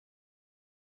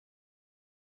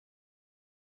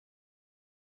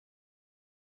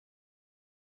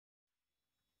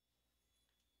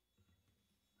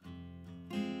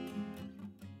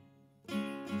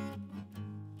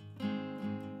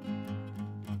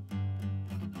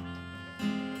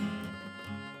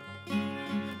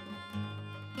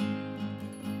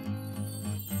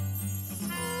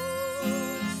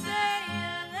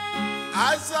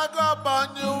As I go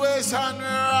on your waist and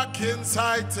rocking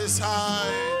side to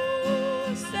side.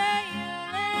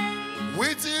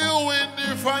 With you in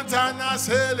the front and I'm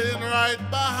sailing right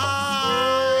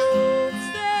behind.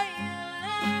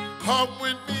 Come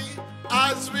with me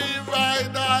as we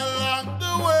ride along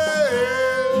the way.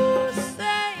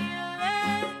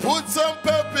 Put some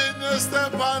pep in your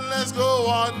step and let's go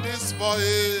on this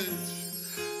voyage.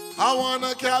 I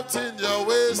wanna captain your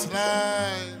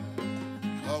waistline.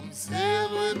 Come sail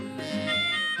with me.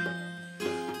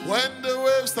 When the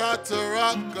waves start to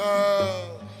rock,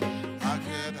 girl, I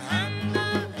can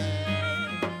handle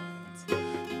it.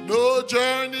 No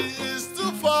journey is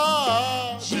too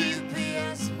far.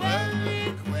 GPS well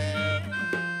equipped.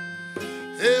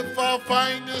 If I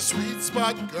find a sweet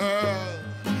spot, girl,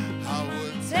 I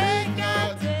would take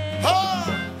a day. Oh,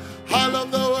 I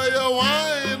love the way you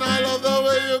whine, I love the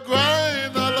way you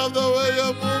grind, I love the way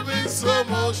you move in slow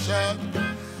motion.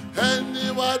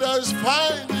 Anybody's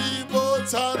fine, the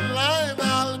boats online,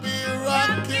 I'll be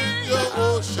rocking your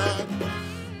ocean.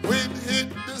 Wind hit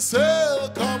the sail,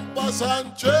 compass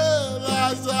and trail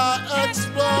as I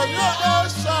explore your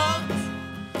oceans.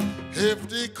 If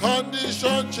the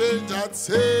condition change, I'd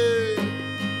say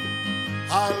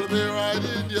I'll be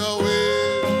riding your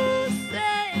way.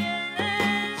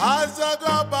 As I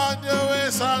grab on your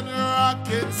waist and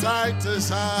rocking side to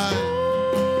side.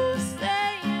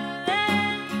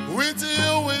 With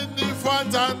you in the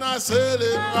front and I'm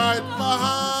sailing right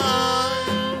behind.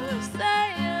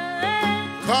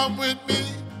 Come with me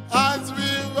as we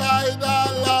ride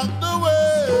along the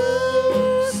way.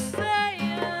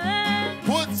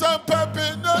 Put some pep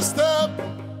in the step.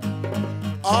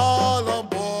 All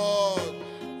aboard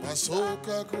a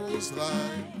Soca cruise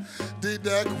line. The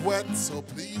deck wet, so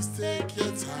please take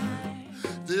your time.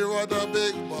 The rudder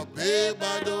big, but babe,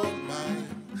 I don't mind.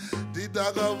 The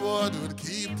daggerboard would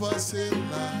keep us in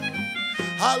line.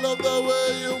 I love the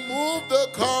way you move the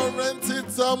current,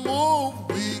 it's a move.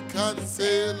 We can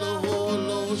sail the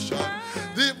whole ocean.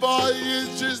 The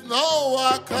voyage is now,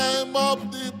 I climb up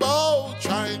the bow,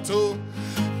 trying to,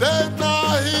 then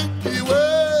I hit the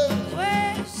waves.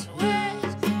 Waves.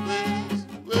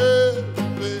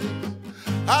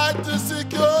 I had to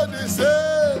secure the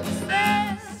sails.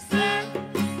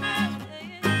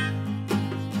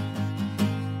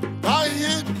 I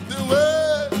hit the waves.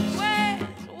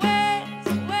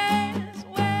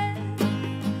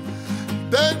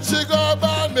 Then she grab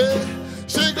on me,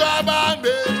 she grab on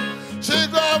me, she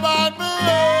grab on me.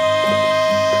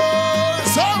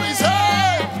 So we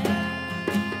say,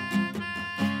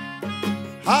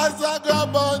 as I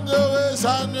grab on the waist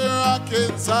and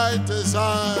rocking side to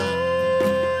side.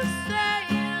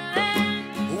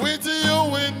 With you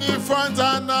in the front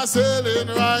and I'm sailing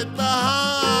right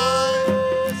behind.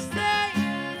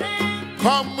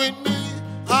 Come with me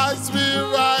as we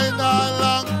ride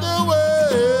along the way.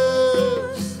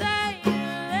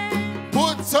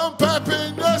 Put some pep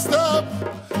in your step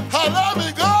and let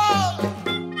me go.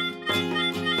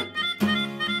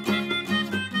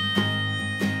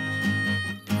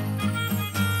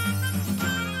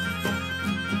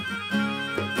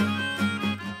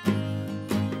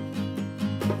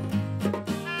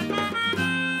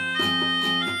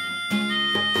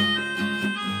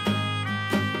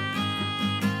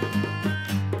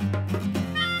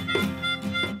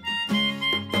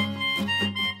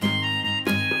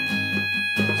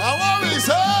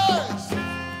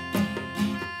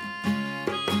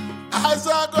 As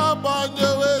I grab on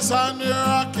your waist and you're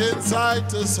rocking side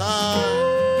to side.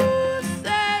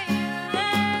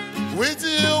 With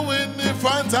you in the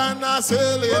front and I'm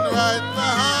sailing right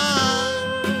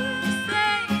behind.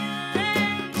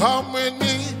 Come with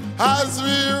me as we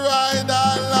ride out.